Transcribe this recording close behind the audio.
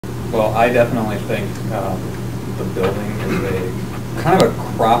Well, I definitely think the building is a kind of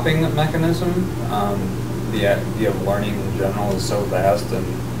a cropping mechanism. The idea of learning in general is so vast and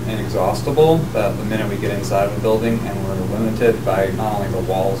inexhaustible that the minute we get inside of a building and we're limited by not only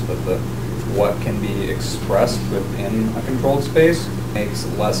the walls but what can be expressed within a controlled space, makes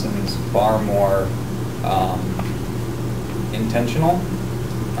lessons far more intentional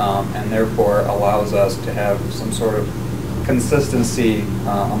and therefore allows us to have some sort of consistency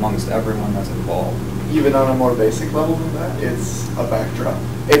amongst everyone that's involved. Even on a more basic level than that, it's a backdrop.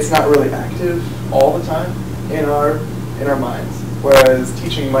 It's not really active all the time in our minds. Whereas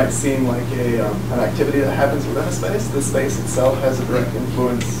teaching might seem like an activity that happens within a space, the space itself has a direct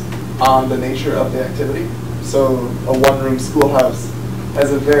influence on the nature of the activity. So a one-room schoolhouse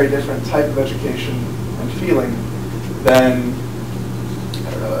has a very different type of education and feeling than,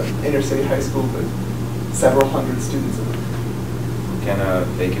 I don't know, an inner city high school with several hundred students in it. Can a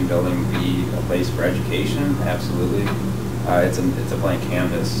vacant building be a place for education? Absolutely. It's a blank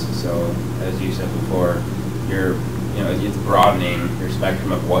canvas. So as you said before, it's broadening your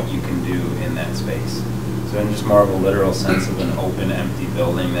spectrum of what you can do in that space. So in just more of a literal sense of an open, empty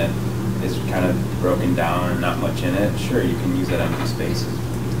building that is kind of broken down and not much in it, sure, you can use that empty space as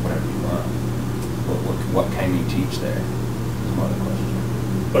whatever you want. But what can you teach there is more the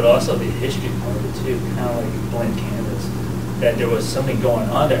question. But also the history part of it too, kind of like a blank canvas. That there was something going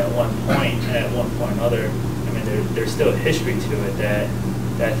on there at one point, and at one point or other, I mean, there's still a history to it that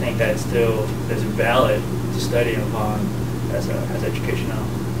I think that still is valid to study upon as educational.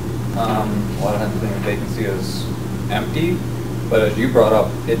 A lot of times the vacancy is empty, but as you brought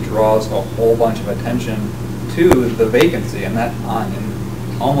up, it draws a whole bunch of attention to the vacancy, and that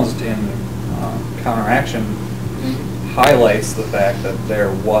almost in counteraction highlights the fact that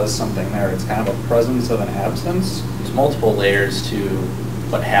there was something there. It's kind of a presence of an absence. There's multiple layers to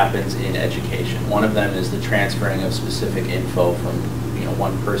what happens in education. One of them is the transferring of specific info from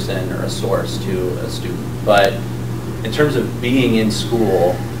one person or a source to a student. But in terms of being in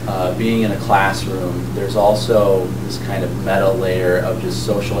school, being in a classroom, there's also this kind of meta layer of just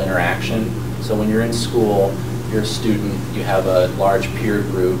social interaction. So when you're in school, you're a student, you have a large peer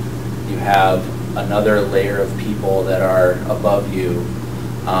group, you have another layer of people that are above you,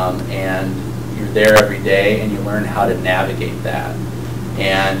 and you're there every day and you learn how to navigate that.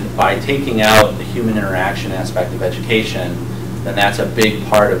 And by taking out the human interaction aspect of education, then that's a big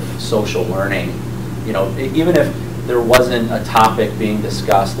part of social learning. Even if there wasn't a topic being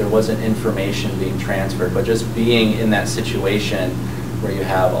discussed, there wasn't information being transferred, but just being in that situation where you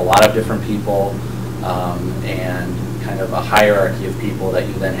have a lot of different people and kind of a hierarchy of people that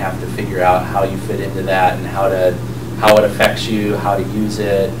you then have to figure out how you fit into that and how it affects you, how to use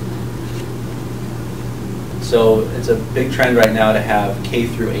it. So it's a big trend right now to have K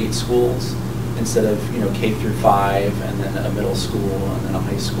through 8 schools instead of K through 5 and then a middle school and then a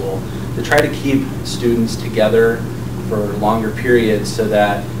high school, to try to keep students together for longer periods so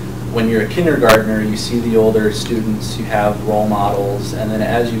that when you're a kindergartner, you see the older students, you have role models, and then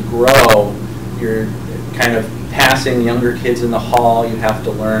as you grow, you're kind of passing younger kids in the hall. You have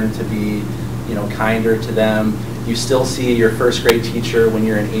to learn to be, kinder to them. You still see your first grade teacher when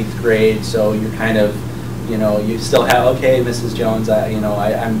you're in 8th grade, so you're kind of, you still have, okay, Mrs. Jones,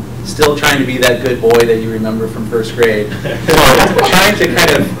 I'm still trying to be that good boy that you remember from first grade. So trying to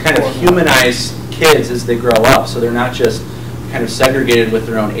kind of humanize kids as they grow up, so they're not just kind of segregated with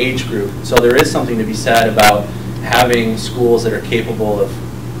their own age group. So there is something to be said about having schools that are capable of,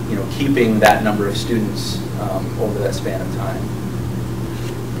 keeping that number of students over that span of time.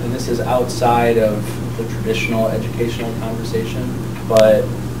 And this is outside of the traditional educational conversation, but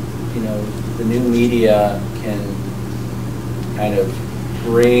the new media can kind of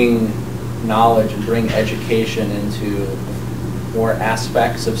bring knowledge and bring education into more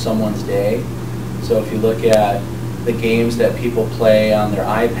aspects of someone's day. So if you look at the games that people play on their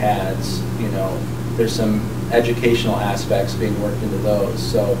iPads, there's some educational aspects being worked into those.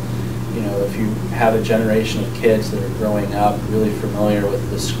 So, if you have a generation of kids that are growing up really familiar with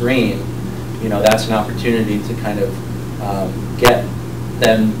the screen, that's an opportunity to kind of get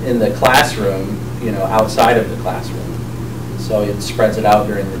them in the classroom, outside of the classroom. So it spreads it out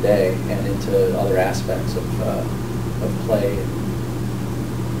during the day and into other aspects of play,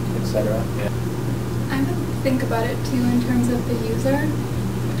 etc. Yeah. I would think about it too in terms of the user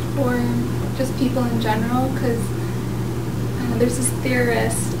or just people in general, because there's this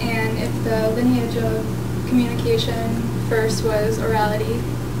theorist, and if the lineage of communication first was orality,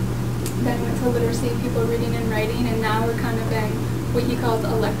 then went to literacy, people reading and writing, and now we're kind of in what he calls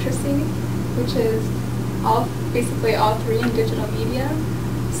electracy, which is basically all three in digital media.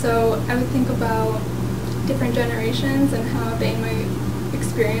 So I would think about different generations and how they might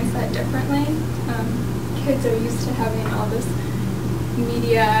experience that differently. Kids are used to having all this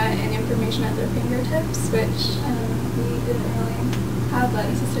media and information at their fingertips, which we didn't really have that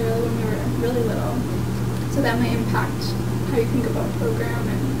necessarily when we were really little. So that might impact how you think about program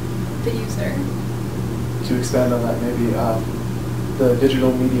and the user. To expand on that, maybe the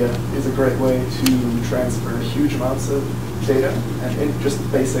digital media is a great way to transfer huge amounts of data and just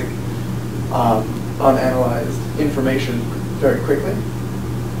basic unanalyzed information very quickly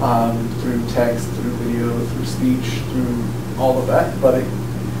through text, through video, through speech, through all of that, but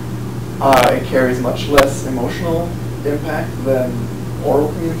it carries much less emotional impact than oral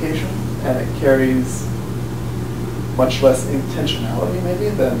communication, and it carries much less intentionality maybe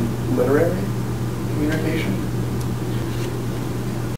than literary communication.